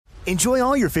Enjoy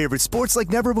all your favorite sports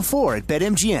like never before at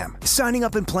BetMGM. Signing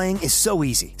up and playing is so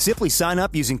easy. Simply sign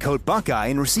up using code Buckeye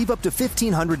and receive up to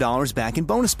 $1,500 back in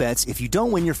bonus bets if you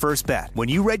don't win your first bet. When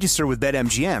you register with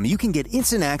BetMGM, you can get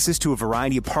instant access to a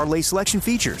variety of parlay selection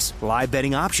features, live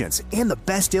betting options, and the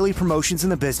best daily promotions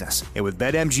in the business. And with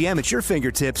BetMGM at your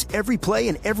fingertips, every play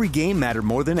and every game matter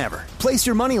more than ever. Place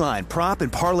your moneyline, prop,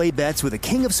 and parlay bets with the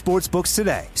king of sportsbooks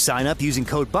today. Sign up using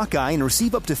code Buckeye and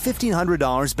receive up to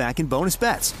 $1,500 back in bonus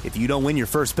bets if you don't win your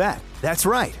first bet. That's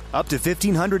right, up to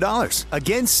 $1,500.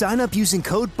 Again, sign up using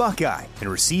code Buckeye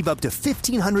and receive up to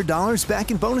 $1,500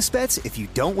 back in bonus bets if you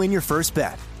don't win your first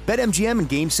bet. BetMGM and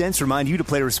GameSense remind you to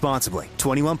play responsibly.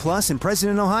 21 plus and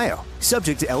present in Ohio.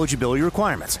 Subject to eligibility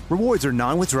requirements. Rewards are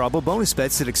non-withdrawable bonus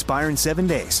bets that expire in 7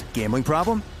 days. Gambling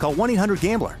problem? Call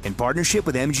 1-800-GAMBLER in partnership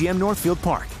with MGM Northfield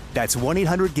Park. That's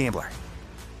 1-800-GAMBLER.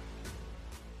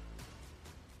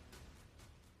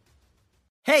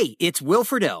 Hey, it's Will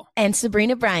Friedle. And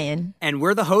Sabrina Bryan. And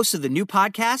we're the hosts of the new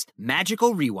podcast,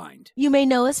 Magical Rewind. You may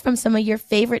know us from some of your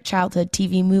favorite childhood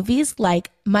TV movies like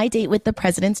My Date with the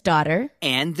President's Daughter.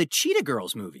 And the Cheetah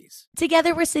Girls movies.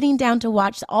 Together, we're sitting down to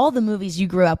watch all the movies you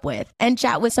grew up with and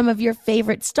chat with some of your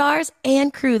favorite stars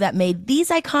and crew that made these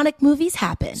iconic movies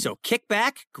happen. So kick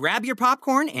back, grab your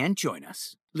popcorn, and join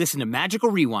us. Listen to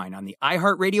Magical Rewind on the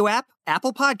iHeartRadio app,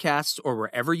 Apple Podcasts, or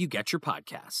wherever you get your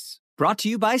podcasts. Brought to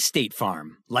you by State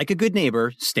Farm. Like a good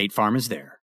neighbor, State Farm is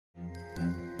there.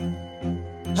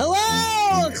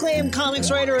 Hello, acclaimed comics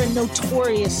writer and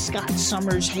notorious Scott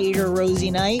Summers hater,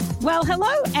 Rosie Knight. Well, hello,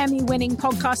 Emmy-winning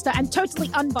podcaster and totally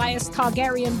unbiased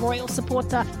Targaryen royal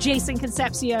supporter, Jason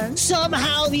Concepcion.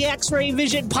 Somehow the X-Ray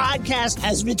Vision podcast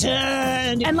has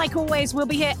returned. And like always, we'll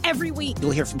be here every week.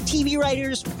 You'll hear from TV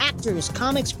writers, actors,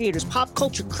 comics creators, pop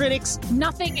culture critics.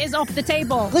 Nothing is off the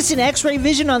table. Listen to X-Ray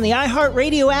Vision on the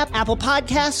iHeartRadio app, Apple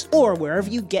Podcasts, or wherever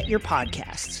you get your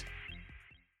podcasts.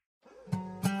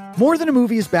 More Than a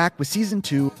Movie is back with Season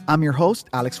 2. I'm your host,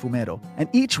 Alex Fumero, and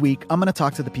each week I'm going to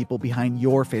talk to the people behind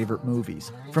your favorite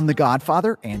movies. From The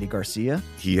Godfather, Andy Garcia.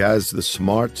 He has the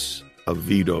smarts of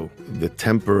Vito, the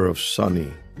temper of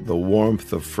Sonny, the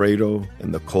warmth of Fredo,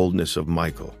 and the coldness of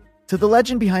Michael. To the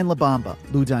legend behind La Bamba,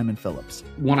 Lou Diamond Phillips.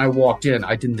 When I walked in,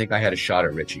 I didn't think I had a shot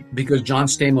at Richie because John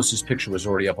Stamos' picture was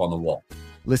already up on the wall.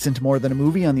 Listen to More Than a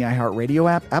Movie on the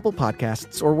iHeartRadio app, Apple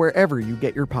Podcasts, or wherever you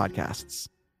get your podcasts.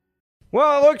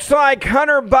 Well, it looks like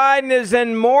Hunter Biden is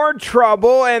in more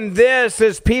trouble, and this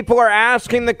as people are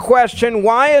asking the question,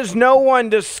 why is no one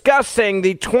discussing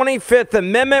the 25th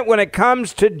Amendment when it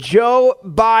comes to Joe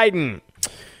Biden?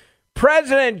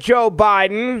 President Joe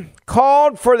Biden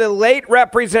called for the late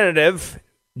Representative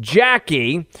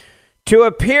Jackie to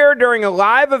appear during a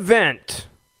live event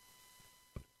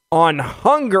on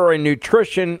hunger and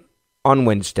nutrition on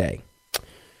Wednesday.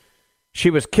 She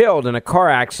was killed in a car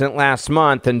accident last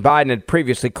month, and Biden had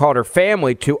previously called her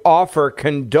family to offer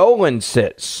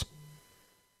condolences.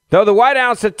 Though the White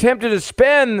House attempted to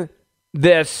spin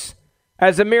this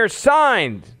as a mere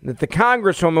sign that the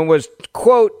Congresswoman was,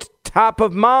 quote, top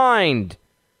of mind,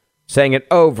 saying it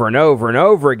over and over and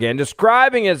over again,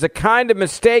 describing it as a kind of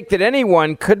mistake that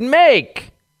anyone could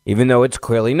make, even though it's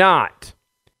clearly not.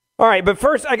 All right, but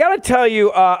first, I got to tell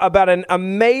you about an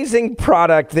amazing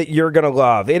product that you're going to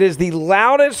love. It is the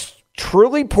loudest,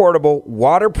 truly portable,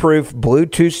 waterproof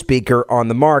Bluetooth speaker on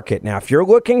the market. Now, if you're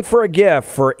looking for a gift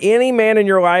for any man in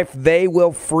your life, they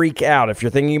will freak out. If you're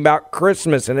thinking about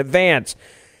Christmas in advance,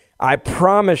 I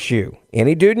promise you,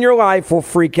 any dude in your life will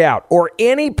freak out, or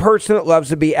any person that loves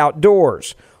to be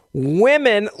outdoors.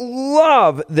 Women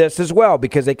love this as well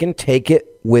because they can take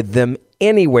it with them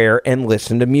anywhere and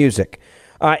listen to music.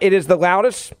 It is the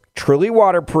loudest, truly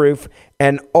waterproof,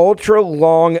 and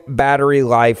ultra-long battery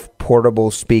life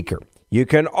portable speaker. You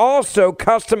can also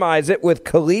customize it with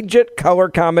collegiate color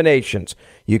combinations.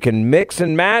 You can mix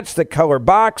and match the color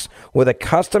box with a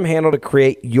custom handle to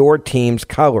create your team's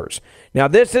colors. Now,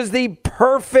 this is the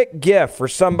perfect gift for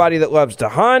somebody that loves to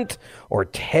hunt or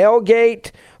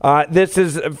tailgate. This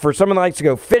is for someone that likes to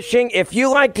go fishing. If you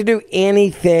like to do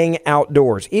anything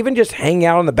outdoors, even just hang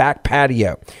out on the back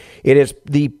patio, it is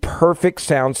the perfect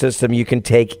sound system you can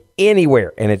take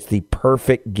anywhere, and it's the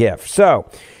perfect gift. So,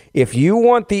 if you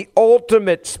want the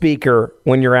ultimate speaker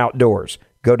when you're outdoors,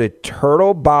 go to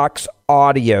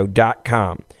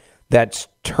turtleboxaudio.com. That's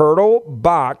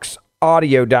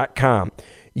turtleboxaudio.com.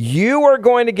 You are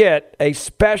going to get a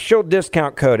special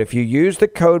discount code. If you use the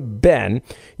code BEN,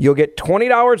 you'll get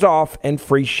 $20 off and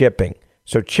free shipping.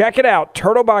 So check it out,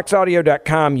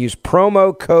 turtleboxaudio.com. Use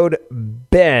promo code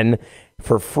BEN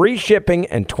for free shipping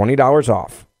and $20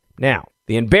 off. Now,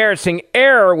 The embarrassing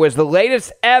error was the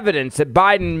latest evidence that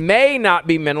Biden may not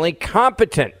be mentally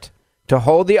competent to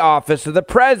hold the office of the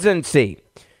presidency.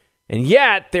 And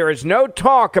yet, there is no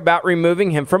talk about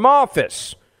removing him from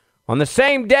office. On the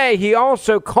same day, he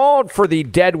also called for the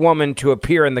dead woman to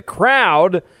appear in the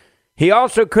crowd. He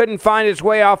also couldn't find his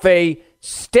way off a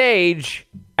stage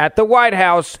at the White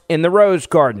House in the Rose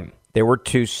Garden. There were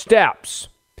 2 steps.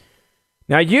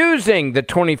 Now, using the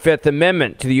 25th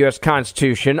Amendment to the U.S.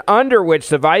 Constitution, under which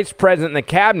the vice president and the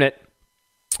cabinet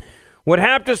would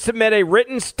have to submit a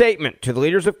written statement to the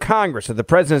leaders of Congress if the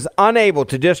president is unable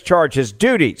to discharge his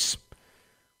duties,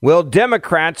 will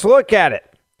Democrats look at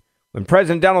it? When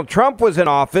President Donald Trump was in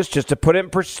office, just to put it in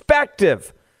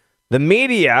perspective, the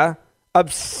media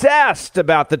obsessed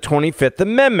about the 25th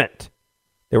Amendment.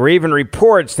 There were even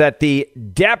reports that the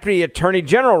Deputy Attorney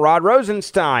General, Rod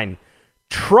Rosenstein,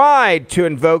 tried to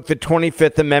invoke the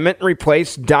 25th Amendment and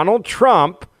replace Donald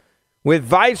Trump with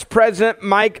Vice President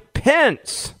Mike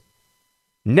Pence.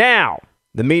 Now,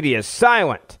 the media is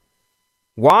silent.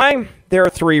 Why? There are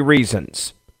 3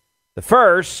 reasons. The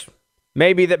first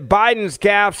may be that Biden's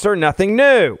gaffes are nothing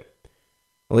new.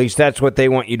 At least that's what they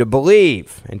want you to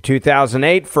believe. In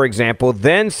 2008, for example,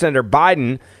 then Senator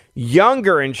Biden,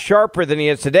 younger and sharper than he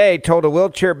is today, told a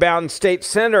wheelchair-bound state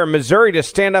senator in Missouri to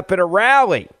stand up at a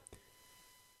rally.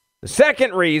 The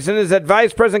second reason is that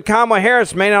Vice President Kamala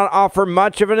Harris may not offer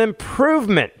much of an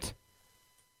improvement.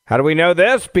 How do we know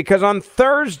this? Because on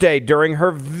Thursday, during her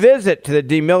visit to the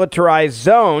demilitarized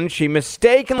zone, she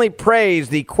mistakenly praised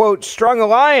the, quote, strong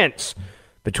alliance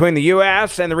between the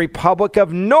U.S. and the Republic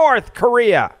of North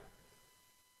Korea.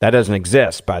 That doesn't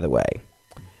exist, by the way.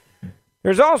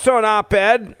 There's also an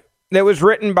op-ed that was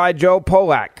written by Joe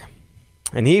Polak.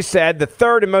 And he said the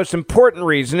third and most important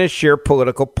reason is sheer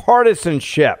political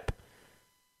partisanship.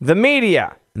 The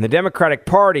media and the Democratic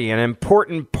Party and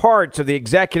important parts of the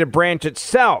executive branch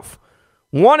itself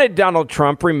wanted Donald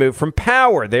Trump removed from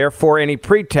power. Therefore, any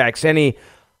pretext, any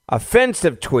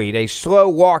offensive tweet, a slow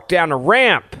walk down a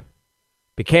ramp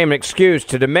became an excuse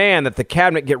to demand that the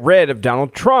cabinet get rid of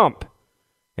Donald Trump.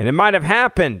 And it might have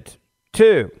happened,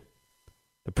 too.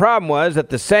 The problem was that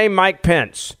the same Mike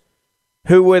Pence,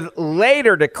 who would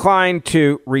later decline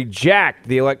to reject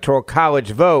the Electoral College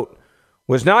vote,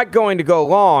 was not going to go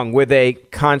along with a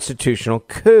constitutional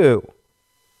coup.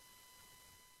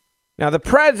 Now, the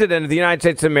president of the United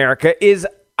States of America is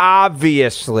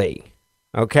obviously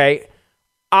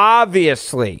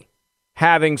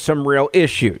having some real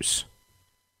issues.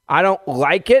 I don't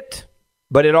like it,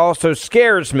 but it also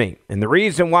scares me. And the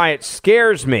reason why it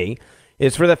scares me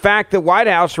is for the fact the White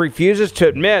House refuses to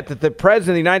admit that the president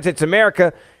of the United States of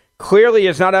America clearly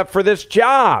is not up for this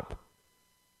job.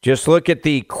 Just look at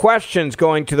the questions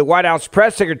going to the White House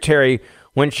press secretary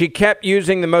when she kept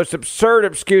using the most absurd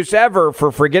excuse ever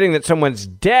for forgetting that someone's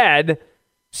dead,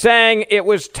 saying it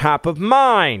was top of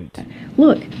mind.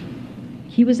 Look,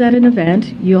 he was at an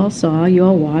event you all saw, you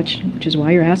all watched, which is why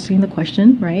you're asking the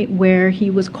question, right, where he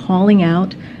was calling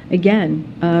out,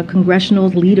 again, congressional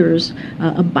leaders,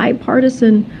 a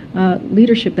bipartisan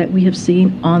leadership that we have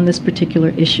seen on this particular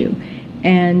issue.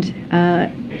 And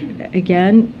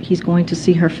again, he's going to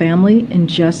see her family in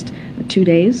just 2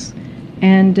 days.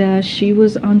 And she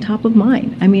was on top of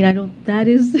mind. I mean, that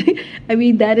is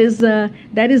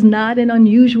not an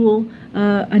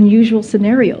unusual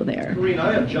scenario there. Karine,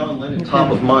 I have John Lennon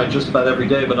top of mind just about every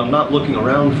day, but I'm not looking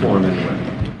around for him anywhere.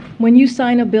 When you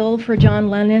sign a bill for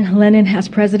John Lennon as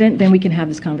president, then we can have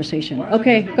this conversation.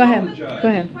 Okay, go ahead. Go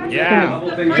ahead.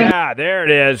 Yeah, there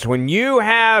it is. When you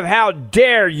have, how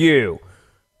dare you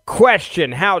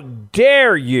question, how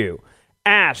dare you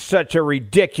ask such a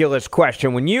ridiculous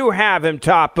question? When you have him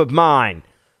top of mind,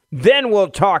 then we'll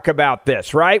talk about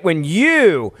this, right? When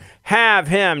you have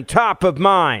him top of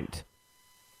mind,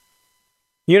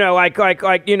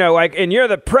 and you're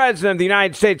the president of the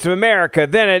United States of America,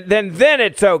 then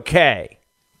it's okay.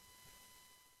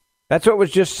 That's what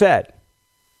was just said.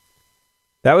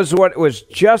 That was what was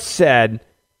just said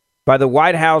by the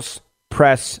White House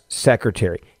press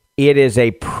secretary. It is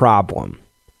a problem.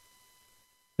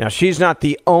 Now, she's not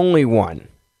the only one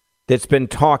that's been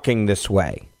talking this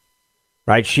way,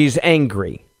 right? She's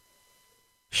angry.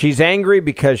 She's angry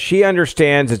because she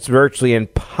understands it's virtually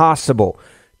impossible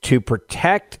to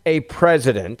protect a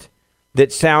president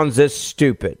that sounds this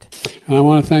stupid. And I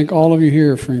want to thank all of you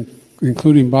here for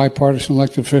including bipartisan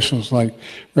elected officials like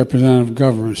Representative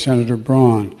Governor, Senator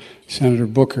Braun, Senator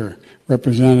Booker,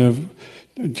 Representative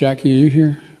Jackie. Are you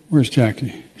here? Where's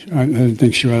Jackie? I didn't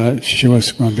think she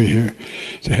was going to be here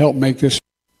to help make this.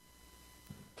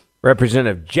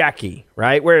 Representative Jackie,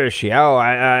 right? Where is she? Oh,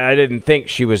 I didn't think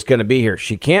she was going to be here.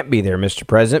 She can't be there, Mr.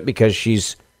 President, because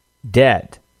she's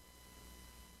dead.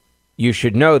 You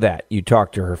should know that. You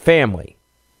talk to her family.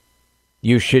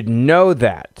 You should know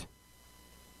that.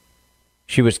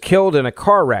 She was killed in a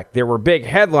car wreck. There were big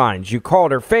headlines. You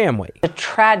called her family. A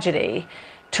tragedy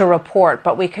to report,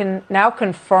 but we can now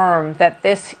confirm that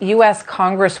this U.S.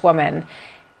 Congresswoman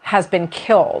has been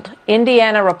killed.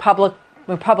 Indiana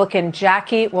Republican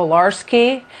Jackie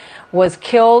Walorski was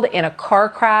killed in a car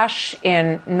crash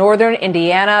in northern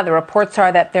Indiana. The reports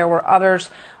are that there were others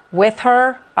with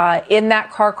her in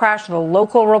that car crash. The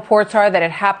local reports are that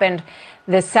it happened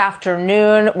this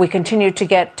afternoon. We continue to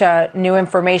get new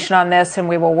information on this, and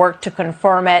we will work to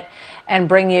confirm it and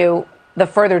bring you the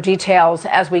further details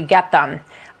as we get them.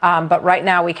 But right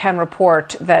now we can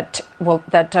report that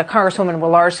Congresswoman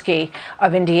Walorski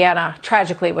of Indiana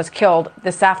tragically was killed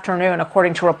this afternoon,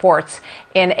 according to reports,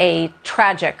 in a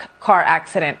tragic car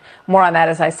accident. More on that,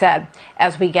 as I said,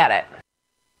 as we get it.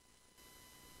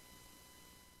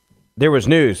 There was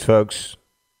news, folks.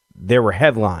 There were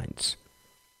headlines.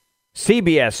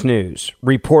 CBS News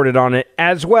reported on it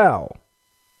as well.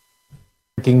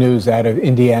 Breaking news out of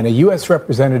Indiana. U.S.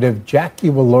 Representative Jackie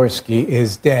Walorski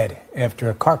is dead after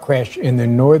a car crash in the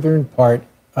northern part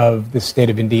of the state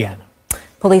of Indiana.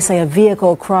 Police say a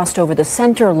vehicle crossed over the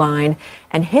center line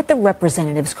and hit the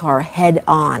representative's car head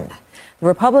on. The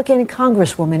Republican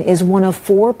Congresswoman is one of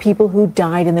 4 people who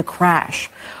died in the crash.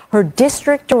 Her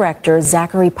district director,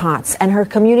 Zachary Potts, and her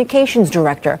communications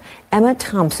director, Emma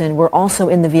Thompson, were also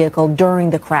in the vehicle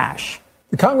during the crash.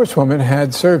 The Congresswoman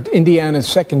had served Indiana's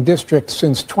 2nd District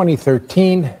since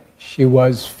 2013. She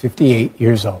was 58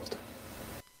 years old.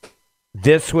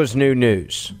 This was new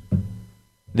news.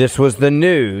 This was the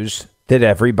news that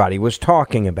everybody was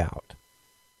talking about.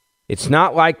 It's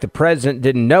not like the president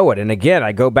didn't know it. And again,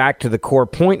 I go back to the core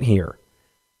point here.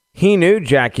 He knew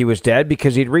Jackie was dead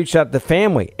because he'd reached out to the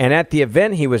family. And at the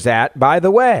event he was at, by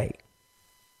the way,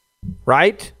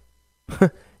 right?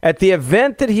 At the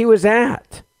event that he was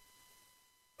at,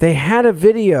 they had a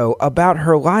video about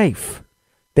her life.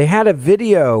 They had a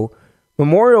video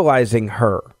memorializing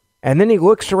her. And then he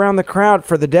looks around the crowd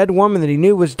for the dead woman that he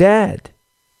knew was dead.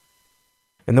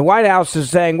 And the White House is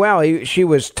saying, well, she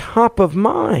was top of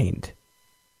mind.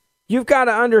 You've got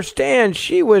to understand,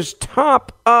 she was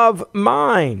top of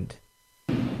mind.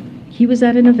 He was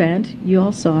at an event, you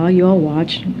all saw, you all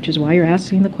watched, which is why you're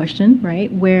asking the question,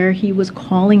 right, where he was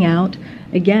calling out,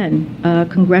 again,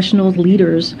 congressional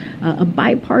leaders, a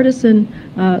bipartisan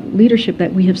leadership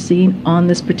that we have seen on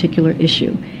this particular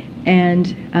issue.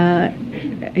 And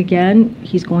again,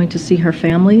 he's going to see her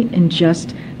family in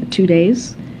just 2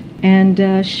 days.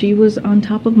 And she was on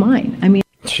top of mind. I mean,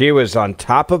 she was on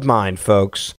top of mind,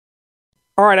 folks.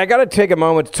 All right, I got to take a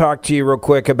moment to talk to you real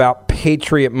quick about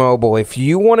Patriot Mobile. If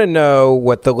you want to know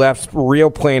what the left's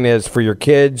real plan is for your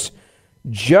kids,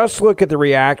 just look at the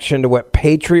reaction to what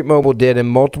Patriot Mobile did in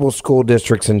multiple school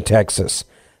districts in Texas.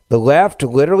 The left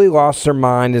literally lost their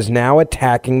mind, is now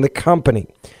attacking the company.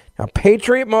 Now,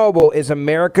 Patriot Mobile is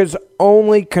America's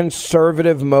only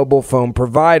conservative mobile phone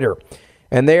provider,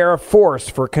 and they are a force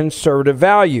for conservative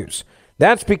values.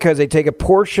 That's because they take a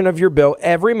portion of your bill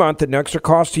every month at no extra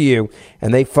cost to you,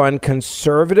 and they fund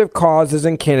conservative causes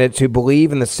and candidates who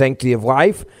believe in the sanctity of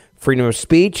life, freedom of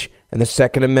speech, and the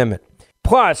Second Amendment.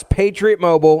 Plus, Patriot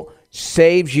Mobile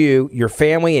saves you, your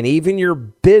family, and even your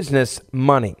business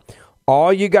money.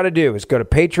 All you got to do is go to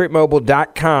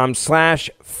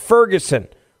patriotmobile.com/Ferguson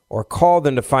or call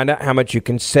them to find out how much you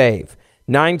can save.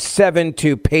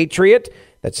 972-PATRIOT.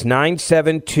 That's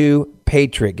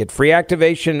 972-PATRIOT. Get free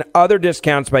activation and other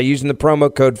discounts by using the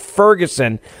promo code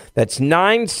Ferguson. That's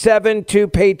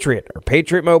 972-PATRIOT or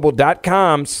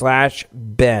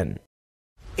patriotmobile.com/Ben.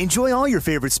 Enjoy all your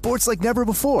favorite sports like never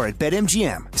before at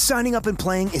BetMGM. Signing up and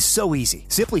playing is so easy.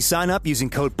 Simply sign up using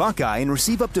code Buckeye and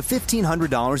receive up to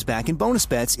 $1,500 back in bonus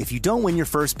bets if you don't win your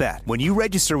first bet. When you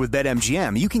register with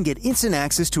BetMGM, you can get instant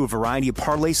access to a variety of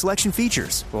parlay selection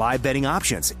features, live betting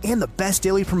options, and the best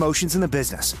daily promotions in the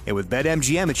business. And with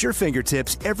BetMGM at your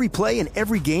fingertips, every play and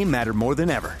every game matter more than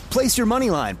ever. Place your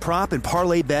moneyline, prop, and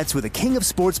parlay bets with the king of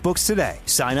sportsbooks today.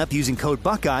 Sign up using code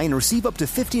Buckeye and receive up to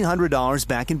 $1,500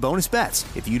 back in bonus bets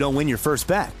if you don't win your first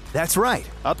bet. That's right,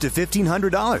 up to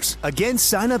 $1,500. Again,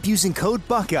 sign up using code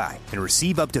Buckeye and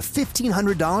receive up to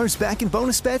 $1,500 back in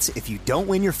bonus bets if you don't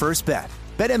win your first bet.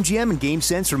 BetMGM and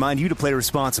GameSense remind you to play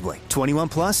responsibly. 21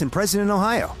 plus and present in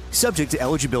Ohio. Subject to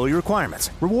eligibility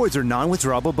requirements. Rewards are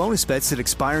non-withdrawable bonus bets that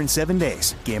expire in 7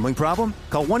 days. Gambling problem?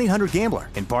 Call 1-800-GAMBLER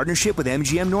in partnership with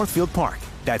MGM Northfield Park.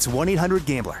 That's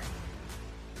 1-800-GAMBLER.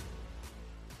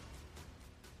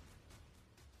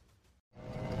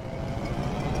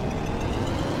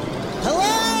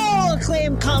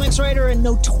 comics writer and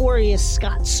notorious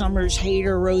Scott Summers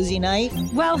hater, Rosie Knight.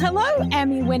 Well, hello,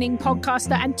 Emmy-winning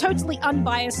podcaster and totally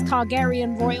unbiased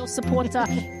Targaryen royal supporter,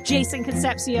 Jason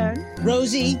Concepcion.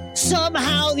 Rosie,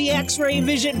 somehow the X-Ray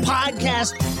Vision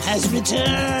podcast has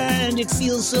returned. It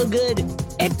feels so good.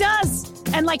 It does.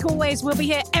 And like always, we'll be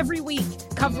here every week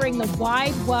covering the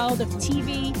wide world of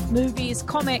TV, movies,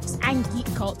 comics, and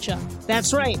geek culture.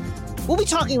 That's right. We'll be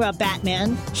talking about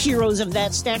Batman, heroes of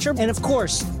that stature, and of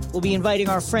course, we'll be inviting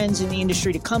our friends in the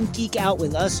industry to come geek out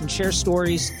with us and share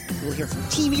stories. We'll hear from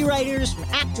TV writers, from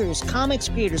actors, comics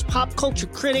creators, pop culture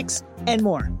critics, and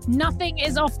more. Nothing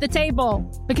is off the table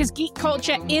because geek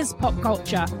culture is pop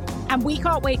culture, and we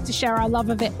can't wait to share our love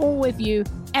of it all with you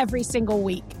every single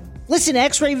week. Listen to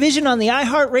X-Ray Vision on the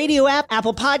iHeartRadio app,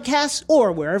 Apple Podcasts,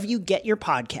 or wherever you get your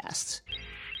podcasts.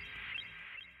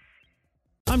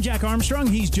 I'm Jack Armstrong.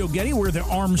 He's Joe Getty. We're the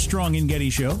Armstrong and Getty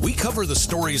Show. We cover the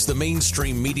stories the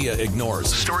mainstream media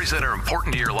ignores. Stories that are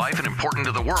important to your life and important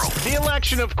to the world. The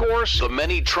election, of course. The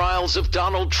many trials of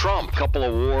Donald Trump. Couple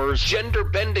of wars.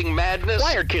 Gender-bending madness.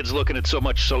 Why are kids looking at so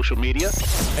much social media?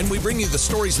 And we bring you the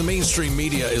stories the mainstream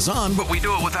media is on, but we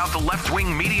do it without the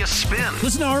left-wing media spin.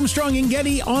 Listen to Armstrong and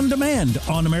Getty on demand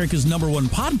on America's #1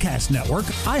 podcast network,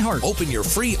 iHeart. Open your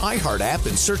free iHeart app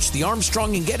and search The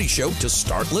Armstrong and Getty Show to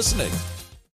start listening.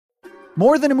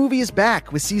 More Than a Movie is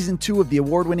back with season 2 of the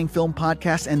award-winning film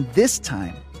podcast, and this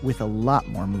time with a lot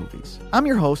more movies. I'm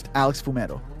your host, Alex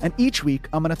Fumero, and each week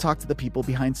I'm going to talk to the people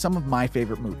behind some of my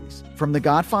favorite movies. From The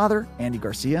Godfather, Andy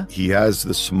Garcia. He has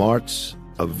the smarts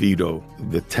of Vito,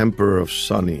 the temper of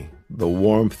Sonny, the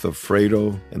warmth of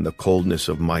Fredo, and the coldness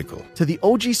of Michael. To the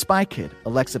OG Spy Kid,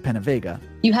 Alexa Penavega.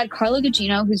 You had Carla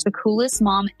Gugino, who's the coolest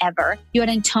mom ever. You had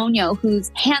Antonio,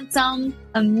 who's handsome,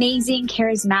 amazing,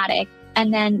 charismatic.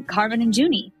 And then Carmen and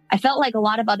Junie. I felt like a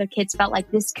lot of other kids felt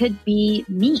like this could be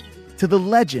me. To the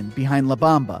legend behind La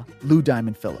Bamba, Lou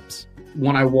Diamond Phillips.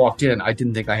 When I walked in, I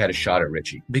didn't think I had a shot at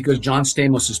Richie because John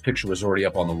Stamos' picture was already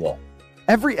up on the wall.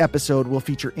 Every episode will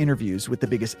feature interviews with the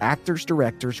biggest actors,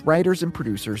 directors, writers, and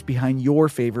producers behind your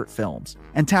favorite films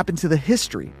and tap into the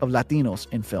history of Latinos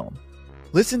in film.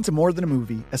 Listen to More Than a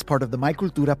Movie as part of the My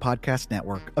Cultura podcast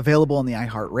network, available on the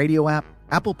iHeartRadio app,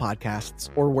 Apple Podcasts,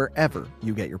 or wherever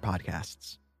you get your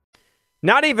podcasts.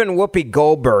 Not even Whoopi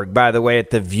Goldberg, by the way, at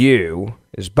The View,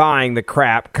 is buying the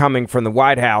crap coming from the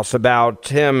White House about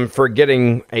him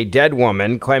forgetting a dead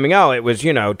woman, claiming, oh, it was,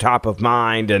 top of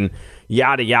mind and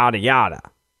yada, yada, yada.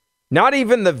 Not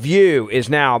even The View is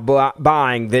now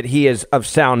buying that he is of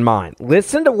sound mind.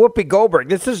 Listen to Whoopi Goldberg.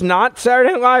 This is not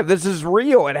Saturday Night Live. This is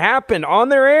real. It happened on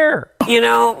their air.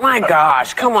 My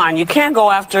gosh, come on. You can't go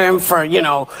after him for,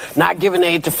 not giving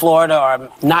aid to Florida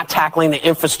or not tackling the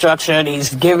infrastructure. And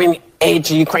he's giving aid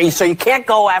to Ukraine. So you can't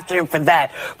go after him for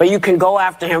that. But you can go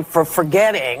after him for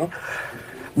forgetting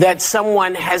that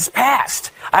someone has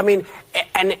passed.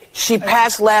 And she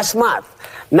passed last month.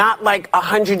 Not like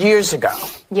 100 years ago.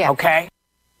 Yeah. Okay?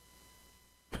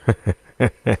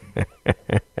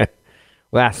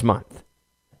 Last month.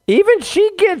 Even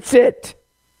she gets it.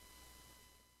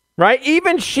 Right?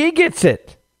 Even she gets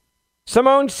it.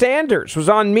 Simone Sanders was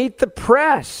on Meet the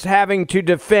Press having to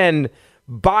defend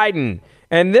Biden.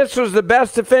 And this was the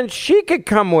best defense she could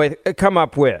come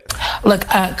up with. Look,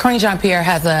 Karine Jean-Pierre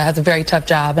has a very tough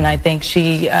job, and I think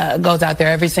she goes out there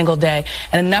every single day,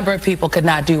 and a number of people could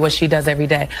not do what she does every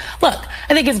day. Look,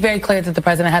 I think it's very clear that the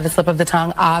president had the slip of the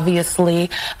tongue, obviously,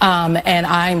 and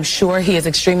I'm sure he is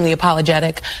extremely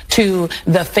apologetic to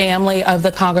the family of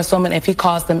the Congresswoman if he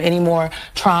caused them any more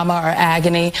trauma or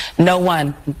agony. No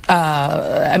one,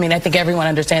 I think everyone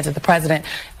understands that the president,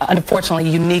 unfortunately,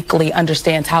 uniquely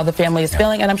understands how the family is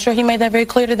feeling, and I'm sure he made that very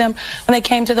clear to them when they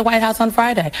came to the White House on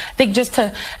Friday. I think just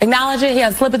to acknowledge it, he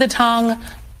had a slip of the tongue,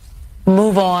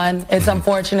 move on. It's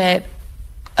unfortunate.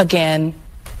 Again,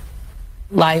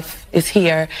 life is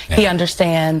here. Yeah. He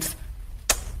understands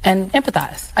and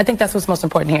empathize. I think that's what's most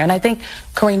important here. And I think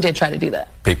Karine did try to do that.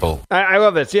 I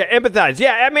love this. Yeah, empathize.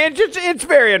 Yeah, it's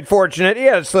very unfortunate. He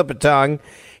had a slip of tongue.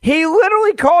 He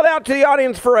literally called out to the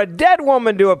audience for a dead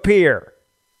woman to appear.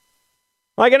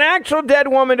 Like an actual dead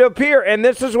woman to appear. And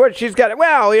this is what she's got.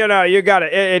 Well, you got to,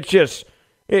 it's just,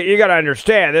 you got to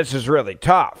understand, this is really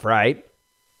tough, right?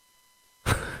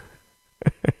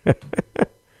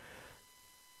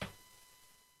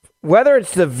 Whether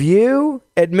it's The View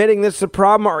admitting this is a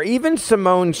problem or even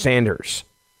Simone Sanders.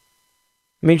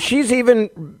 She's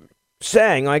even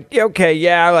saying okay,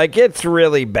 yeah, it's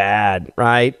really bad,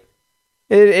 right?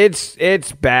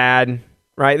 It's bad,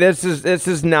 right? This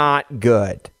is not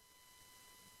good.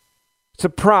 It's a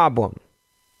problem.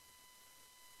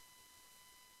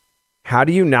 How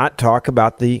do you not talk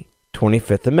about the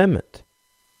 25th Amendment?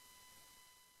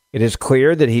 It is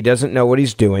clear that he doesn't know what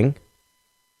he's doing,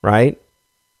 right?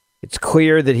 It's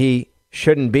clear that he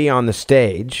shouldn't be on the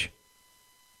stage.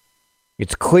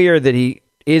 It's clear that he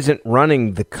isn't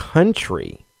running the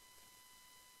country.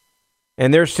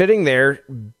 And they're sitting there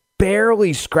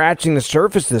barely scratching the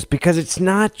surface of this because it's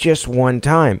not just one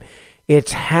time.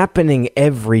 It's happening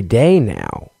every day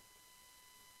now.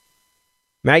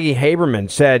 Maggie Haberman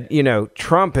said,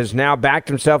 Trump has now backed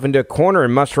himself into a corner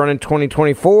and must run in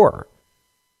 2024.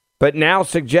 But now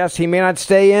suggests he may not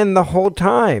stay in the whole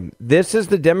time. This is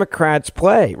the Democrats'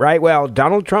 play, right? Well,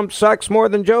 Donald Trump sucks more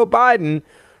than Joe Biden,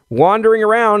 wandering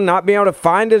around, not being able to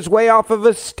find his way off of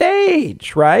a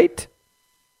stage, right?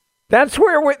 That's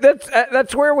where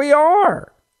we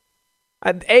are.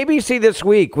 ABC this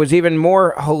week was even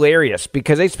more hilarious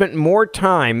because they spent more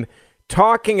time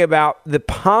talking about the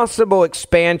possible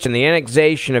expansion, the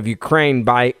annexation of Ukraine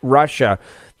by Russia,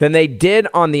 than they did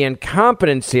on the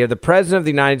incompetency of the President of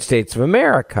the United States of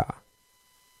America.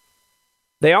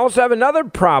 They also have another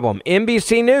problem.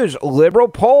 NBC News, liberal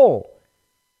poll,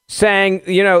 saying,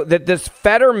 that this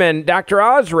Fetterman, Dr.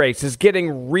 Oz race is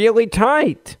getting really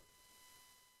tight.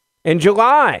 In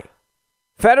July,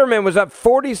 Fetterman was up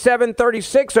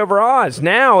 47-36 over Oz.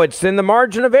 Now it's in the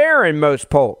margin of error in most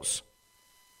polls.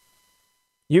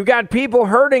 You got people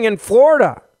hurting in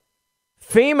Florida.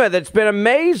 FEMA, that's been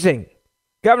amazing.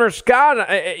 Governor Scott,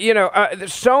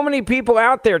 there's so many people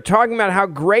out there talking about how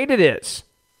great it is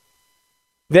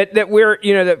that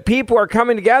that people are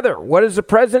coming together. What is the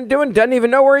president doing? Doesn't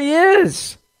even know where he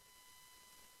is.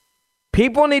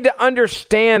 People need to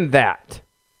understand that.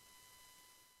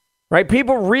 Right?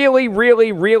 People really,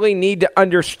 really, really need to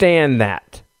understand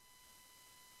that.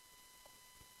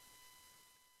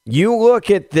 You look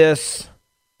at this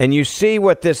and you see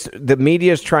what the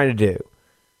media is trying to do.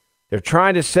 They're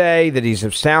trying to say that he's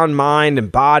of sound mind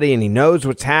and body and he knows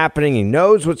what's happening. He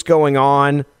knows what's going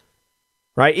on.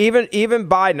 Right? Even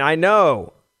Biden, I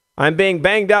know I'm being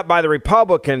banged up by the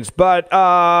Republicans, but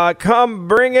come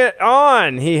bring it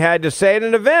on, he had to say at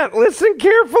an event. Listen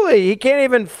carefully. He can't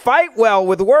even fight well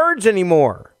with words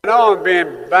anymore. I know I'm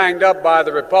being banged up by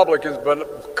the Republicans,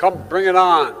 but come bring it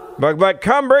on. But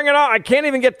come bring it on. I can't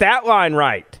even get that line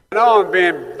right. I know I'm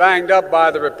being banged up by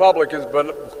the Republicans,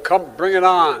 but come bring it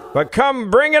on. But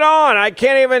come bring it on. I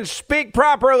can't even speak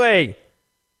properly.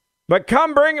 But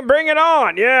come bring it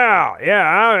on. Yeah.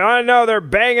 I know they're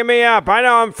banging me up. I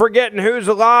know I'm forgetting who's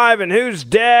alive and who's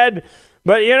dead.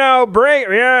 But bring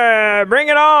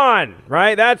it on.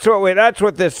 Right? That's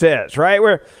what this is.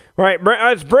 Right?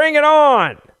 Let's bring it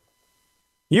on.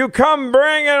 You come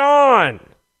bring it on.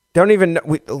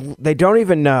 They don't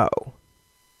even know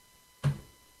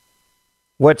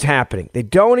what's happening. They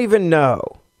don't even know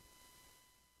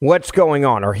what's going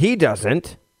on, or he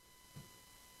doesn't.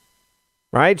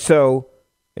 Right? So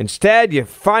instead, you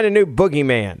find a new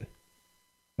boogeyman.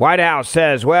 White House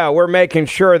says, well, we're making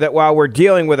sure that while we're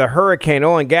dealing with a hurricane,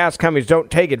 oil and gas companies don't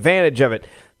take advantage of it.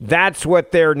 That's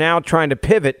what they're now trying to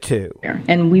pivot to.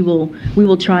 And we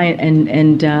will try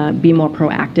and be more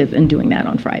proactive in doing that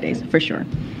on Fridays, for sure.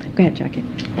 Go ahead, Jackie.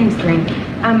 Thanks, Lorraine.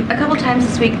 A couple times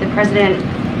this week, the president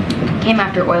came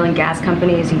after oil and gas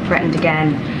companies. He threatened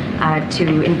again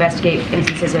to investigate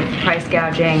instances of price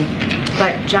gouging.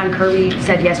 But John Kirby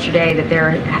said yesterday that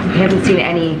he hadn't seen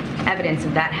any evidence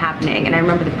of that happening. And I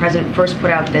remember the president first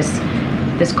put out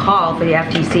this call for the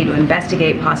FTC to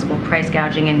investigate possible price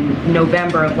gouging in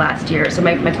November of last year. So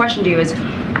my question to you is,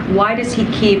 why does he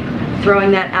keep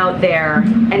throwing that out there?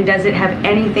 And does it have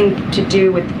anything to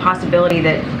do with the possibility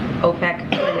that OPEC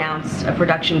could announce a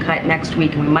production cut next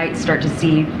week and we might start to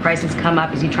see prices come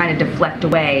up? Is he trying to deflect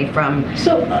away from?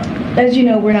 So, as you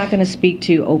know, we're not going to speak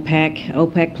to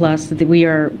OPEC Plus. We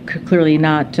are clearly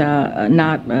not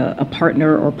a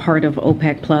partner or part of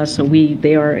OPEC Plus. So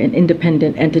they are an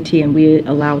independent entity, and we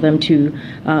allow them to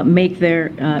make their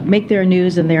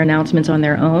news and their announcements on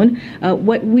their own.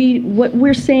 What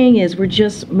we're saying is we're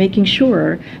just making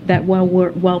sure that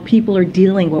while people are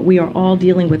we are all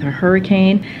dealing with a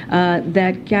hurricane,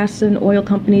 that gas and oil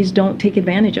companies don't take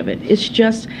advantage of it. It's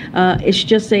just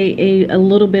a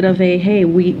little bit of a, hey,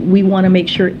 we want to make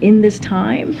sure in this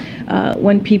time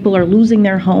when people are losing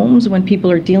their homes, when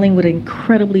people are dealing with an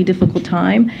incredibly difficult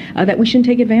time, that we shouldn't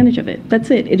take advantage of it.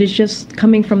 That's it. It is just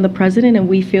coming from the president, and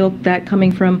we feel that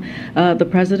coming from the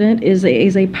president is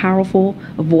a powerful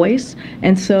voice.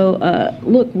 And so,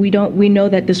 look, we know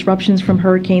that disruptions from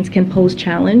hurricanes can pose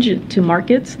challenge to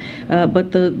markets,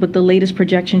 but the latest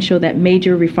projections show that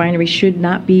major refineries should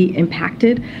not be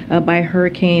impacted by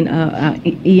Hurricane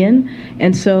Ian.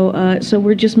 And so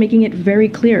we're just making it very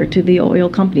clear to the oil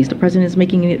companies. The president is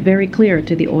making it very clear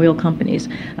to the oil companies.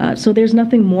 So there's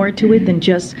nothing more to it than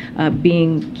just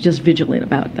being just vigilant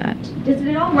about that. Does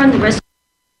it all run the risk?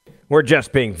 We're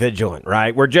just being vigilant,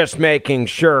 right? We're just making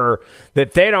sure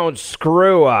that they don't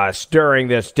screw us during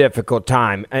this difficult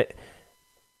time. Did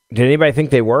anybody think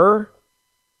they were?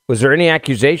 Was there any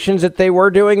accusations that they were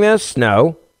doing this?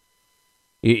 No.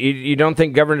 You don't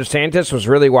think Governor DeSantis was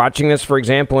really watching this, for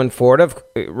example, in Florida,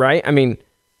 right? I mean,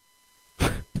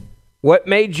 what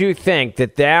made you think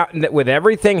that with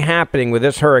everything happening with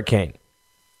this hurricane,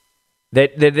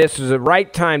 that this is the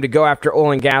right time to go after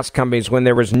oil and gas companies when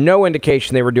there was no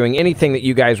indication they were doing anything that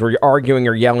you guys were arguing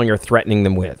or yelling or threatening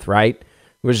them with, right?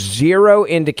 There was zero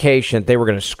indication that they were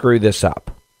going to screw this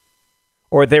up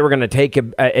or they were going to take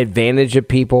advantage of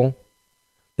people,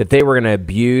 that they were going to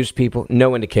abuse people.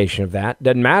 No indication of that.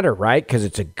 Doesn't matter, right? Because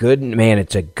it's a good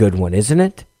one, isn't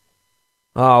it?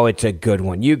 Oh, it's a good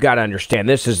one. You got to understand,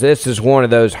 this is one of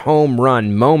those home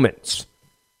run moments.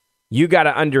 You got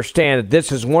to understand that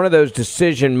this is one of those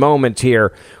decision moments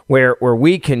here where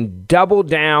we can double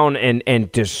down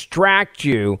and distract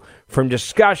you from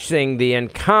discussing the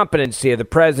incompetency of the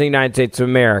President of the United States of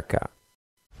America.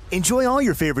 Enjoy all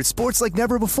your favorite sports like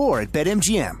never before at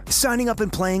BetMGM. Signing up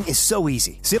and playing is so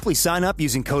easy. Simply sign up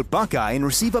using code Buckeye and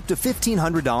receive up to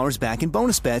 $1,500 back in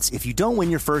bonus bets if you don't win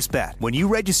your first bet. When you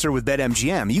register with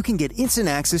BetMGM, you can get instant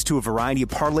access to a variety of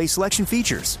parlay selection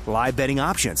features, live betting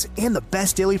options, and the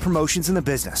best daily promotions in the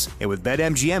business. And with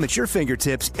BetMGM at your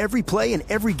fingertips, every play and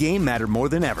every game matter more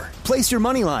than ever. Place your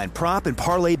moneyline, prop, and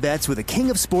parlay bets with the king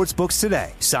of sportsbooks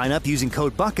today. Sign up using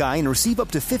code Buckeye and receive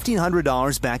up to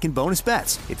 $1,500 back in bonus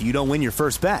bets if you don't win your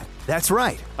first bet. That's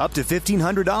right, up to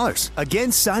 $1,500.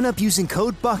 Again, sign up using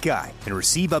code Buckeye and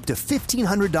receive up to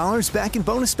 $1,500 back in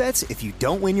bonus bets if you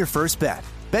don't win your first bet.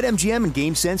 BetMGM and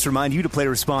GameSense remind you to play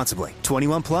responsibly.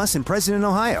 21 plus and present in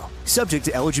Ohio. Subject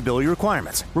to eligibility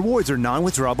requirements. Rewards are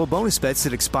non-withdrawable bonus bets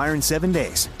that expire in 7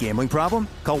 days. Gambling problem?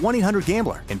 Call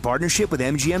 1-800-GAMBLER in partnership with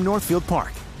MGM Northfield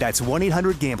Park. That's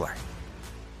 1-800-GAMBLER.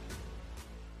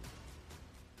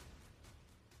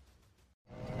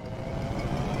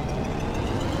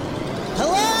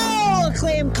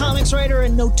 Acclaimed comics writer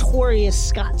and notorious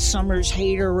Scott Summers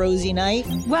hater, Rosie Knight.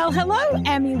 Well, hello,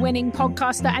 Emmy-winning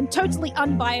podcaster and totally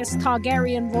unbiased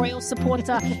Targaryen royal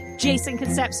supporter, Jason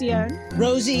Concepcion.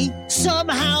 Rosie,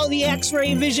 somehow the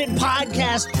X-Ray Vision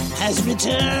podcast has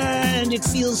returned. It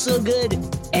feels so good.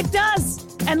 It does.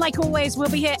 And like always, we'll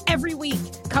be here every week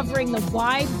covering the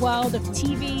wide world of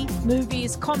TV,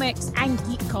 movies, comics, and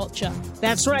geek culture.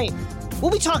 That's right. We'll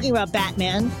be talking about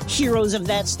Batman, heroes of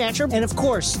that stature, and of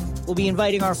course, we'll be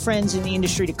inviting our friends in the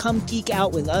industry to come geek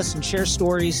out with us and share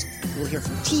stories. We'll hear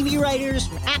from TV writers,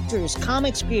 from actors,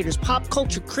 comics creators, pop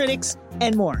culture critics,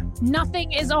 and more.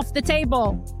 Nothing is off the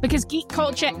table because geek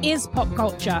culture is pop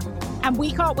culture, and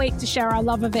we can't wait to share our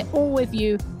love of it all with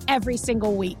you every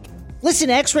single week. Listen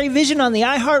to X-Ray Vision on the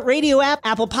iHeartRadio app,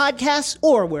 Apple Podcasts,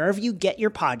 or wherever you get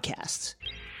your podcasts.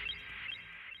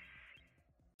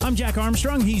 I'm Jack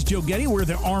Armstrong. He's Joe Getty. We're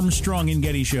the Armstrong and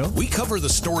Getty Show. We cover the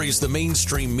stories the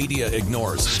mainstream media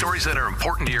ignores. Stories that are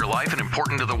important to your life and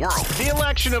important to the world. The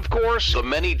election, of course. The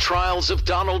many trials of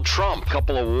Donald Trump.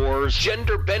 Couple of wars.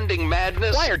 Gender-bending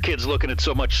madness. Why are kids looking at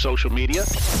so much social media?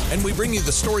 And we bring you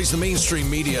the stories the mainstream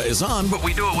media is on, but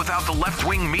we do it without the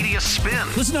left-wing media spin.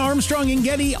 Listen to Armstrong and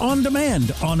Getty on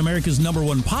demand on America's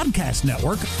 #1 podcast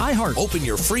network, iHeart. Open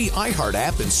your free iHeart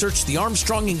app and search The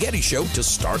Armstrong and Getty Show to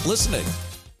start listening.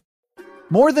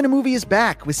 More Than a Movie is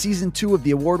back with Season 2 of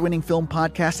the award-winning film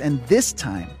podcast, and this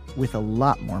time with a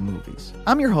lot more movies.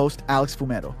 I'm your host, Alex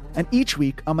Fumero, and each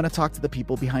week I'm going to talk to the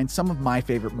people behind some of my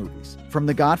favorite movies. From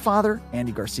The Godfather,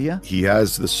 Andy Garcia. He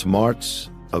has the smarts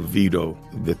of Vito,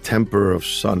 the temper of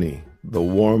Sonny, the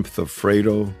warmth of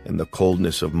Fredo, and the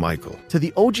coldness of Michael. To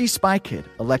the OG Spy Kid,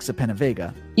 Alexa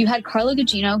Penavega. You had Carla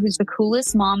Gugino, who's the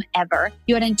coolest mom ever.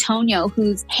 You had Antonio,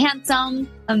 who's handsome,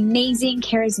 amazing,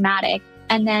 charismatic.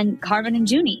 And then Carvin and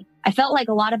Junie. I felt like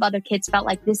a lot of other kids felt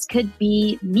like this could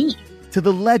be me. To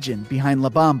the legend behind La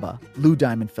Bamba, Lou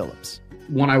Diamond Phillips.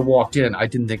 When I walked in, I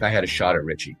didn't think I had a shot at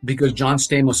Richie because John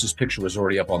Stamos' picture was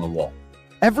already up on the wall.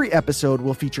 Every episode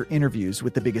will feature interviews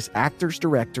with the biggest actors,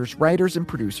 directors, writers, and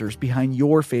producers behind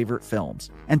your favorite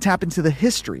films and tap into the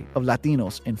history of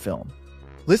Latinos in film.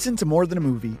 Listen to More Than a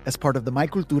Movie as part of the My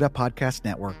Cultura podcast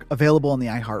network, available on the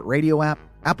iHeartRadio app,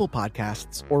 Apple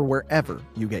Podcasts, or wherever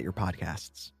you get your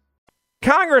podcasts.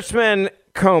 Congressman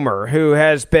Comer, who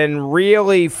has been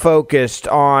really focused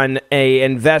on an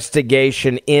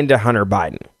investigation into Hunter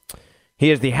Biden, He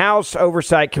is the House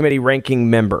Oversight Committee ranking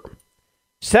member.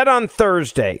 Said on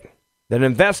Thursday that an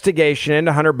investigation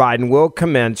into Hunter Biden will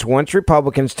commence once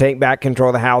Republicans take back control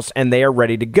of the House and they are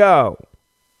ready to go.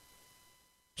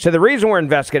 So the reason we're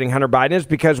investigating Hunter Biden is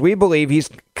because we believe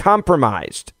he's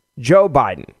compromised Joe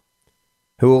Biden,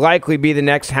 who will likely be the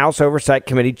next House Oversight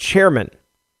Committee chairman.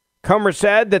 Comer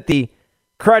said that the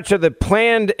crutch of the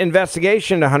planned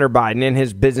investigation into Hunter Biden and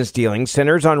his business dealings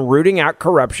centers on rooting out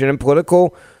corruption and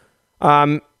political,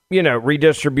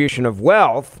 redistribution of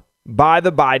wealth by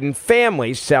the Biden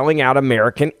family selling out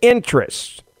American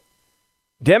interests.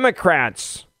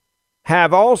 Democrats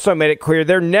have also made it clear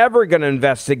they're never going to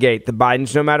investigate the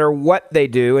Bidens no matter what they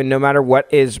do and no matter what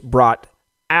is brought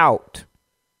out.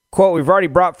 Quote, we've already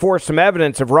brought forth some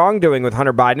evidence of wrongdoing with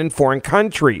Hunter Biden in foreign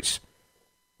countries,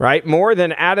 right? More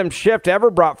than Adam Schiff ever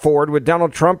brought forward with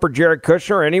Donald Trump or Jared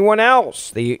Kushner or anyone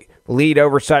else, the lead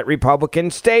oversight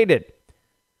Republican stated.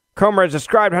 Comer has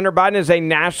described Hunter Biden as a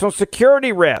national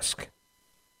security risk,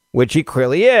 which he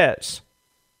clearly is.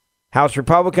 House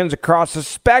Republicans across the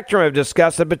spectrum have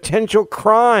discussed the potential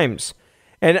crimes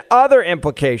and other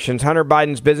implications Hunter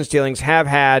Biden's business dealings have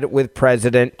had with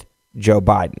President Joe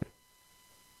Biden.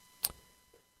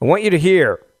 I want you to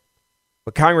hear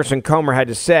what Congressman Comer had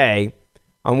to say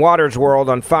on Watters World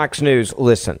on Fox News.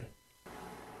 Listen.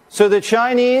 So the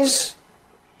Chinese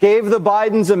gave the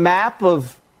Bidens a map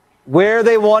of where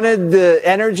they wanted the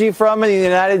energy from in the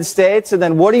United States, and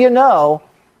then what do you know?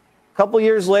 A couple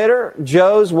years later,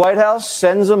 Joe's White House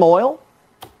sends them oil.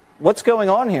 What's going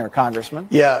on here, Congressman?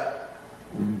 Yeah,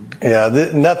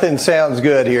 nothing sounds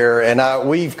good here. And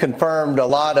we've confirmed a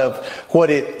lot of what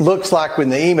it looks like in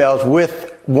the emails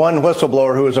with one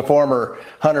whistleblower who is a former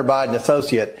Hunter Biden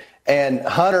associate. And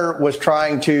Hunter was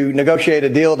trying to negotiate a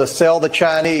deal to sell the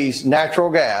Chinese natural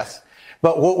gas.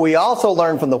 But what we also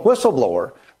learned from the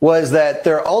whistleblower was that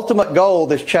their ultimate goal,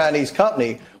 this Chinese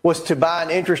company, was to buy an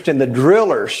interest in the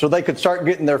drillers so they could start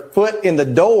getting their foot in the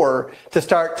door to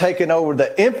start taking over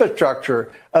the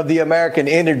infrastructure of the American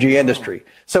energy industry.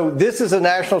 So this is a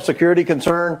national security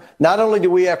concern. Not only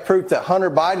do we have proof that Hunter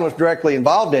Biden was directly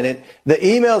involved in it, the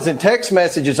emails and text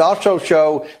messages also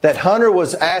show that Hunter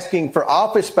was asking for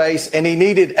office space and he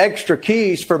needed extra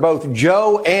keys for both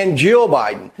Joe and Jill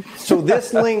Biden. So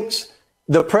this links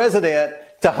the president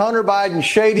to Hunter Biden's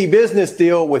shady business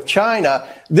deal with China.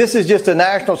 This is just a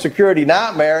national security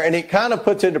nightmare, and it kind of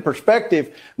puts into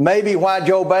perspective maybe why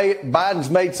Joe Biden's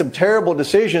made some terrible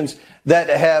decisions that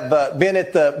have been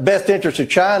at the best interest of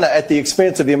China at the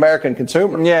expense of the American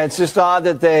consumer. Yeah, it's just odd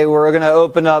that they were going to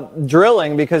open up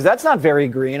drilling because that's not very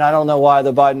green. I don't know why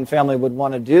the Biden family would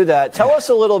want to do that. Tell us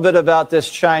a little bit about this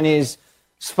Chinese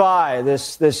spy,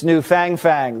 this new Fang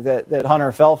that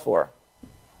Hunter fell for.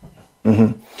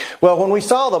 Mm-hmm. Well, when we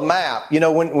saw the map,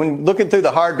 when looking through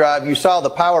the hard drive, you saw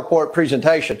the PowerPoint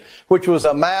presentation, which was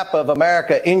a map of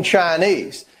America in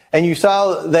Chinese. And you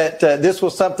saw that this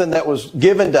was something that was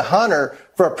given to Hunter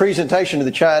for a presentation to the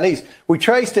Chinese. We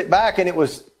traced it back and it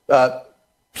was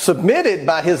submitted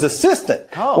by his assistant.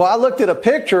 Oh. Well, I looked at a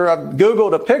picture, I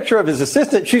Googled a picture of his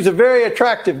assistant. She's a very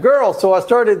attractive girl. So I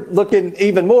started looking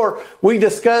even more. We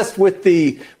discussed with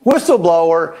the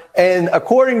whistleblower, and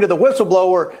according to the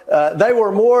whistleblower, they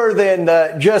were more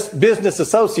than just business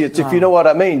associates, if you know what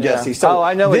I mean, Jesse. So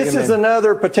I know this is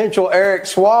another potential Eric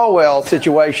Swalwell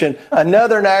situation,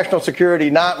 another national security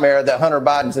nightmare that Hunter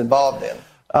Biden's involved in.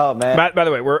 Oh, man. By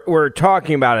the way, we're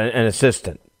talking about an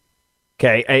assistant.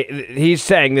 Okay, he's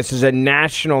saying this is a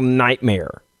national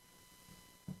nightmare,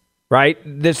 right?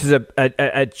 This is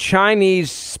a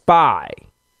Chinese spy,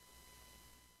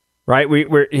 right?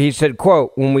 He said,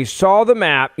 quote, when we saw the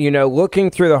map,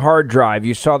 looking through the hard drive,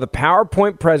 you saw the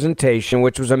PowerPoint presentation,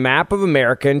 which was a map of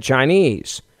America in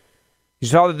Chinese. You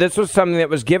saw that this was something that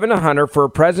was given to Hunter for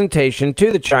a presentation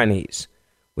to the Chinese.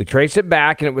 We traced it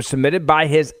back, and it was submitted by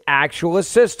his actual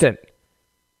assistant.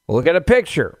 We'll look at a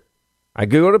picture. I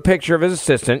Googled a picture of his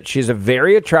assistant. She's a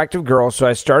very attractive girl, so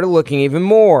I started looking even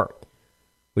more.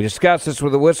 We discussed this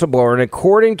with the whistleblower, and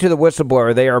according to the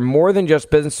whistleblower, they are more than just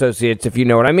business associates, if you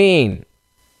know what I mean.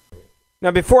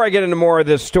 Now, before I get into more of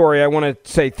this story, I want to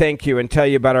say thank you and tell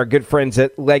you about our good friends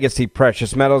at Legacy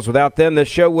Precious Metals. Without them, the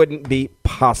show wouldn't be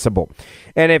possible.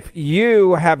 And if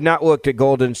you have not looked at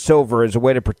gold and silver as a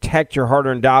way to protect your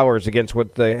hard-earned dollars against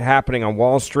what's happening on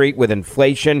Wall Street with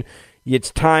inflation,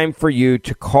 it's time for you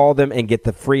to call them and get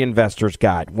the free investor's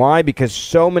guide. Why? Because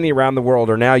so many around the world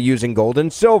are now using gold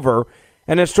and silver,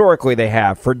 and historically they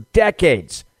have for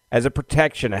decades, as a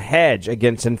protection, a hedge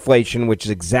against inflation, which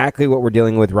is exactly what we're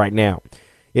dealing with right now.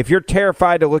 If you're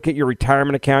terrified to look at your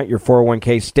retirement account, your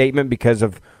 401k statement because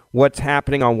of what's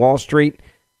happening on Wall Street,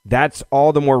 That's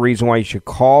all the more reason why you should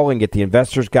call and get the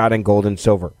Investor's Guide on gold and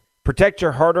silver. Protect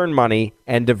your hard-earned money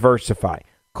and diversify.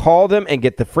 Call them and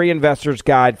get the free Investor's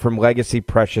Guide from Legacy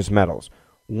Precious Metals.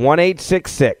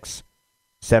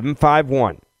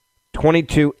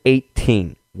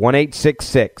 1-866-751-2218.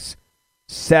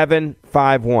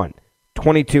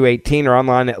 1-866-751-2218 or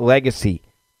online at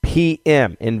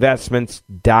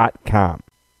legacypminvestments.com.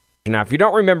 Now, if you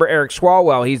don't remember Eric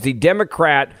Swalwell, he's the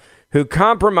Democrat who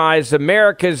compromised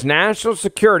America's national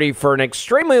security for an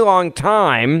extremely long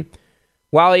time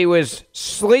while he was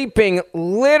sleeping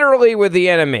literally with the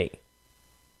enemy.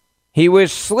 He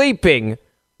was sleeping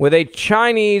with a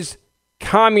Chinese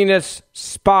communist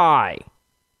spy.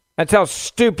 That's how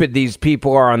stupid these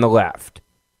people are on the left.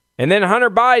 And then Hunter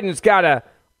Biden's got a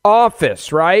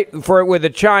office, right, with the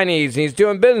Chinese. He's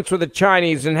doing business with the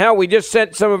Chinese. And hell, we just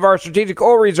sent some of our strategic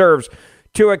oil reserves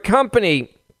to a company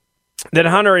that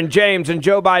Hunter and James and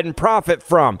Joe Biden profit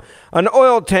from. An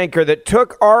oil tanker that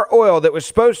took our oil that was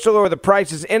supposed to lower the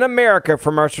prices in America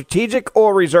from our strategic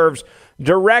oil reserves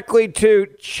directly to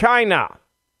China,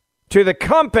 to the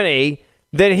company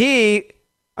that he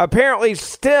apparently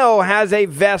still has a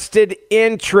vested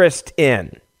interest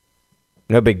in.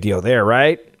 No big deal there,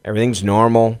 right? Everything's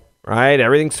normal, right?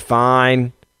 Everything's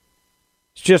fine.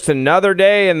 It's just another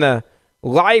day in the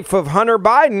life of Hunter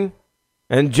Biden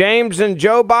and James and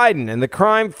Joe Biden and the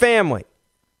crime family.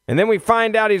 And then we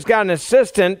find out he's got an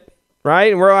assistant,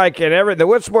 right? And we're like, the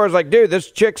whistleblower's like, dude,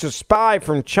 this chick's a spy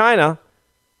from China.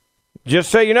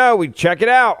 Just so you know, we check it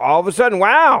out. All of a sudden,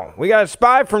 wow, we got a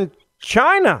spy from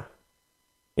China.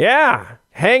 Yeah,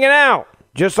 hanging out.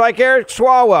 Just like Eric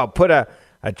Swalwell. Put a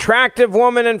attractive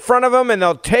woman in front of them and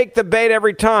they'll take the bait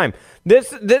every time.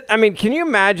 This, I mean, can you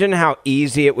imagine how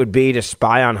easy it would be to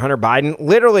spy on Hunter Biden?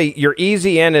 Literally, your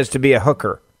easy in is to be a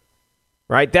hooker,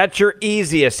 right? That's your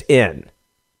easiest in.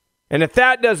 And if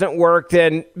that doesn't work,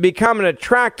 then become an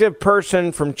attractive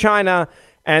person from China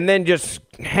and then just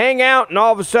hang out and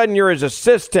all of a sudden you're his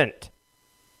assistant.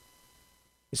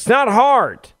 It's not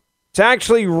hard. It's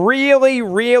actually really,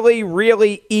 really,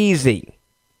 really easy.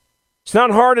 It's not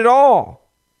hard at all.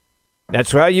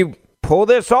 That's how you pull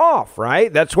this off,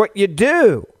 right? That's what you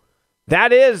do.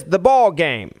 That is the ball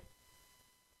game.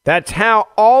 That's how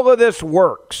all of this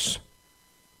works.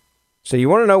 So you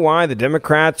want to know why the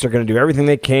Democrats are going to do everything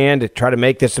they can to try to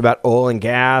make this about oil and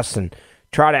gas and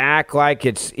try to act like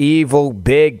it's evil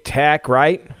big tech,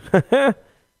 right?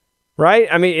 Right?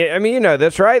 I mean, you know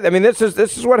this, right? I mean, this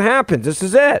is what happens. This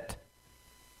is it.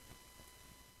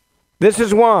 This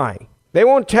is why. They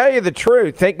won't tell you the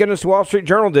truth. Thank goodness Wall Street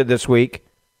Journal did this week.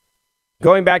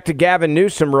 Going back to Gavin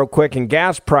Newsom real quick and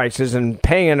gas prices and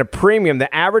paying a premium.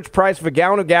 The average price of a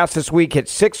gallon of gas this week hit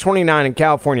 $6.29 in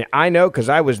California. I know because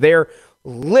I was there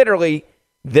literally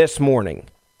this morning.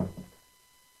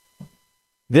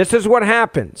 This is what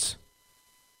happens.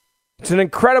 It's an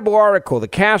incredible article. The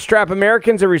cash-strapped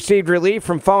Americans have received relief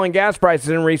from falling gas prices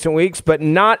in recent weeks, but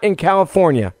not in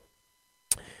California.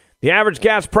 The average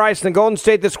gas price in the Golden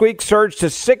State this week surged to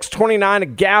 $6.29 a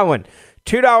gallon,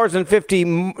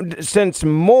 $2.50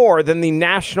 more than the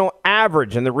national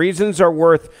average. And the reasons are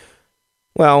worth,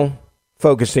 well,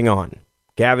 focusing on.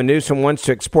 Gavin Newsom wants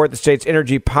to export the state's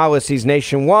energy policies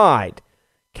nationwide.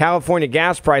 California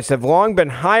gas prices have long been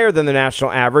higher than the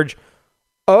national average,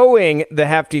 owing the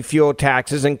hefty fuel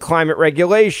taxes and climate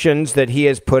regulations that he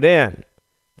has put in.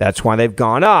 That's why they've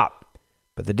gone up.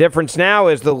 But the difference now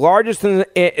is the largest in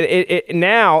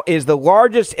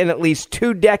at least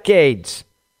 2 decades.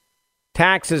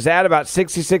 Taxes add about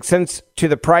 66 cents to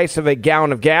the price of a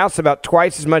gallon of gas, about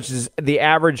twice as much as the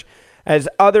average as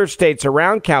other states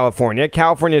around California.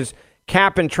 California's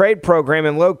cap and trade program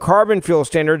and low carbon fuel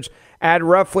standards add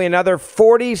roughly another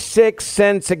 46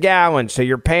 cents a gallon. So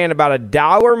you're paying about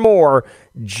 $1 more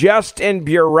just in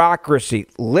bureaucracy.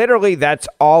 Literally, that's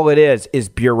all it is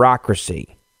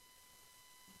bureaucracy.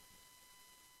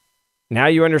 Now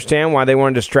you understand why they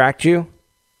want to distract you?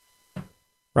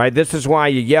 Right? This is why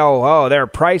you yell, oh, they're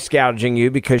price gouging you,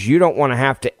 because you don't want to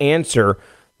have to answer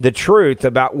the truth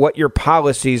about what your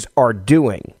policies are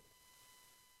doing.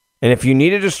 And if you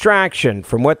need a distraction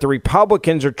from what the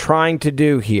Republicans are trying to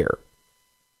do here,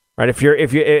 right?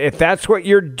 If that's what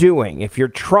you're doing, if you're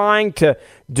trying to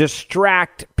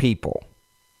distract people,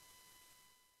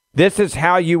 this is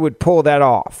how you would pull that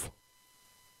off.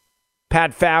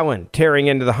 Pat Fallon tearing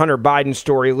into the Hunter Biden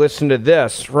story. Listen to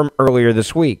this from earlier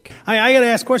this week. I got to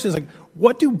ask questions like,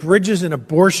 what do bridges and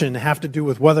abortion have to do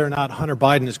with whether or not Hunter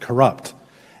Biden is corrupt?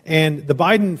 And the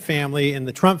Biden family and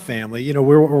the Trump family, you know,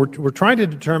 we're trying to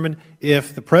determine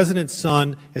if the president's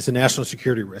son is a national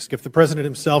security risk, if the president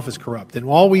himself is corrupt. And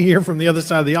all we hear from the other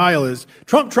side of the aisle is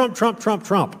Trump, Trump, Trump, Trump,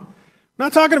 Trump. We're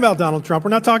not talking about Donald Trump. We're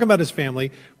not talking about his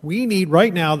family. We need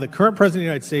right now, the current president of the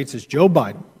United States is Joe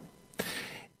Biden.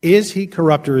 Is he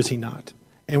corrupt or is he not?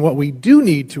 And what we do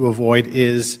need to avoid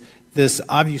is this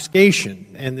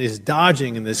obfuscation and this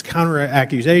dodging and this counter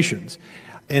accusations.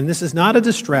 And this is not a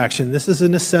distraction. This is a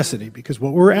necessity, because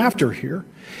what we're after here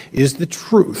is the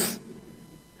truth.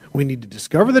 We need to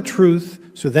discover the truth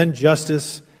so then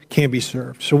justice can be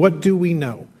served. So what do we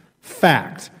know?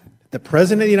 Fact. The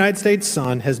president of the United States'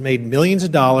 son has made millions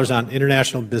of dollars on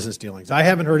international business dealings. I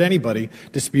haven't heard anybody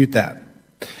dispute that.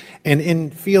 And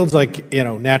in fields like, you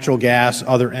know, natural gas,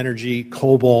 other energy,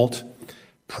 cobalt,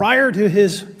 prior to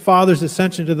his father's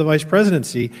ascension to the vice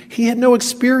presidency, he had no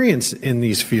experience in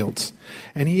these fields.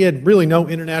 And he had really no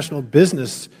international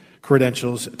business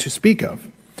credentials to speak of.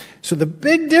 So the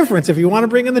big difference, if you want to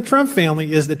bring in the Trump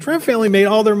family, is the Trump family made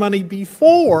all their money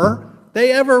before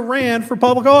they ever ran for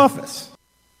public office.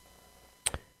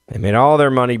 They made all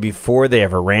their money before they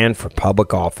ever ran for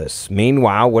public office.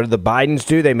 Meanwhile, what did the Bidens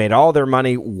do? They made all their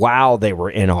money while they were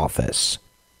in office.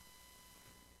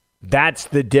 That's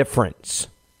the difference.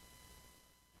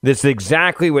 This is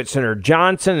exactly what Senator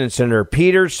Johnson and Senator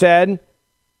Peters said,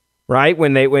 right?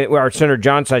 Or Senator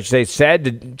Johnson, I should say,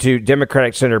 said to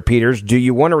Democratic Senator Peters, do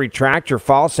you want to retract your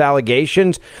false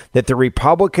allegations that the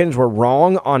Republicans were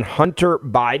wrong on Hunter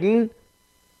Biden?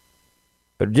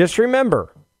 But just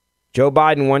remember, Joe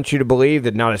Biden wants you to believe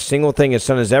that not a single thing his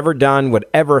son has ever done would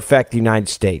ever affect the United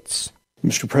States.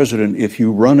 Mr. President, if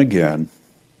you run again,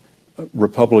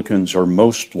 Republicans are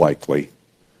most likely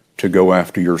to go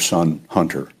after your son,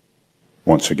 Hunter,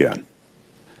 once again.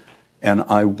 And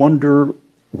I wonder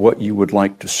what you would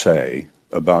like to say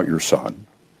about your son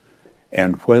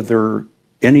and whether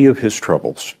any of his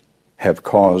troubles have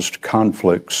caused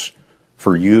conflicts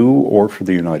for you or for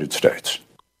the United States.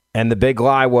 And the big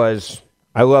lie was,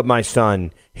 I love my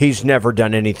son. He's never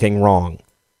done anything wrong.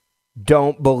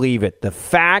 Don't believe it. The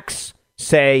facts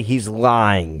say he's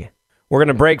lying. We're going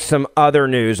to break some other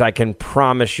news, I can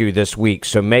promise you, this week.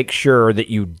 So make sure that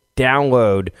you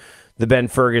download the Ben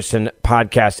Ferguson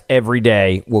podcast every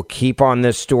day. We'll keep on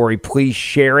this story. Please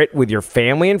share it with your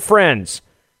family and friends.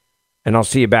 And I'll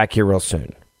see you back here real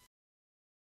soon.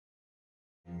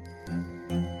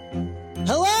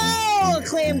 Hello,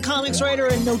 acclaimed comics writer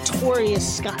and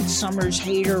notorious Scott Summers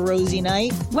hater, Rosie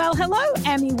Knight. Well, hello,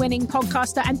 Emmy-winning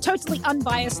podcaster and totally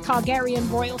unbiased Targaryen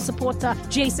royal supporter,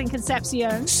 Jason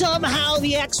Concepcion. Somehow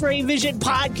the X-Ray Vision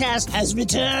podcast has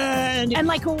returned. And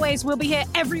like always, we'll be here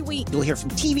every week. You'll hear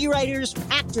from TV writers,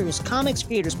 actors, comics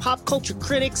creators, pop culture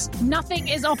critics. Nothing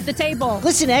is off the table.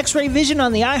 Listen to X-Ray Vision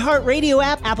on the iHeartRadio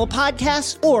app, Apple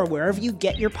Podcasts, or wherever you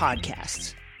get your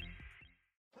podcasts.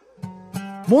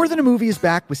 More Than a Movie is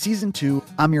back with Season 2.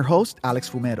 I'm your host, Alex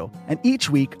Fumero, and each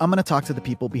week I'm going to talk to the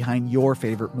people behind your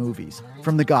favorite movies.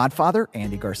 From The Godfather,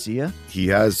 Andy Garcia. He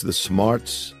has the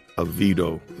smarts of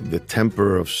Vito, the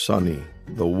temper of Sonny,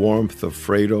 the warmth of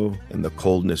Fredo, and the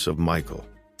coldness of Michael.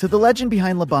 To the legend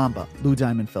behind La Bamba, Lou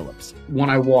Diamond Phillips. When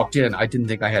I walked in, I didn't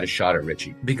think I had a shot at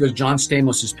Richie because John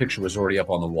Stamos' picture was already up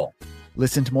on the wall.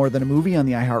 Listen to More Than a Movie on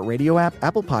the iHeartRadio app,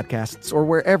 Apple Podcasts, or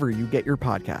wherever you get your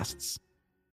podcasts.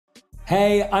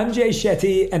 Hey, I'm Jay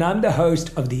Shetty, and I'm the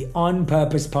host of the On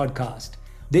Purpose podcast.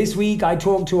 This week, I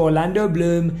talked to Orlando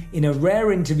Bloom in a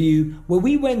rare interview where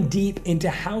we went deep into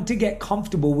how to get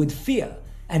comfortable with fear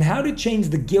and how to change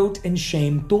the guilt and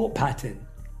shame thought pattern.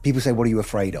 People say, what are you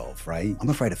afraid of, right? I'm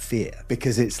afraid of fear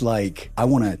because it's like I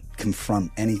want to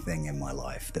confront anything in my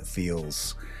life that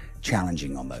feels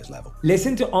challenging on those levels.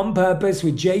 Listen to On Purpose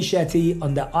with Jay Shetty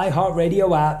on the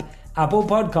iHeartRadio app, Apple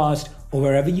Podcast, or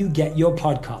wherever you get your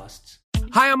podcasts.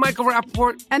 Hi, I'm Michael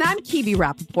Rappaport. And I'm Kibi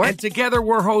Rappaport. And together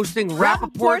we're hosting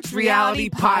Rappaport's Reality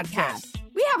Podcast.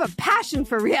 We have a passion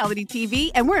for reality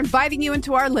TV, and we're inviting you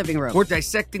into our living room. We're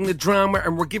dissecting the drama,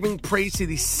 and we're giving praise to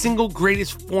the single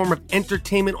greatest form of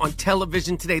entertainment on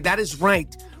television today. That is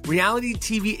right. Reality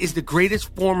TV is the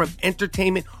greatest form of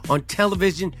entertainment on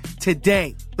television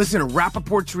today. Listen to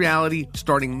Rappaport's Reality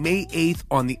starting May 8th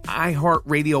on the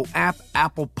iHeartRadio app,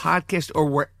 Apple Podcast, or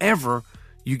wherever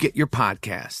you get your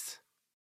podcasts.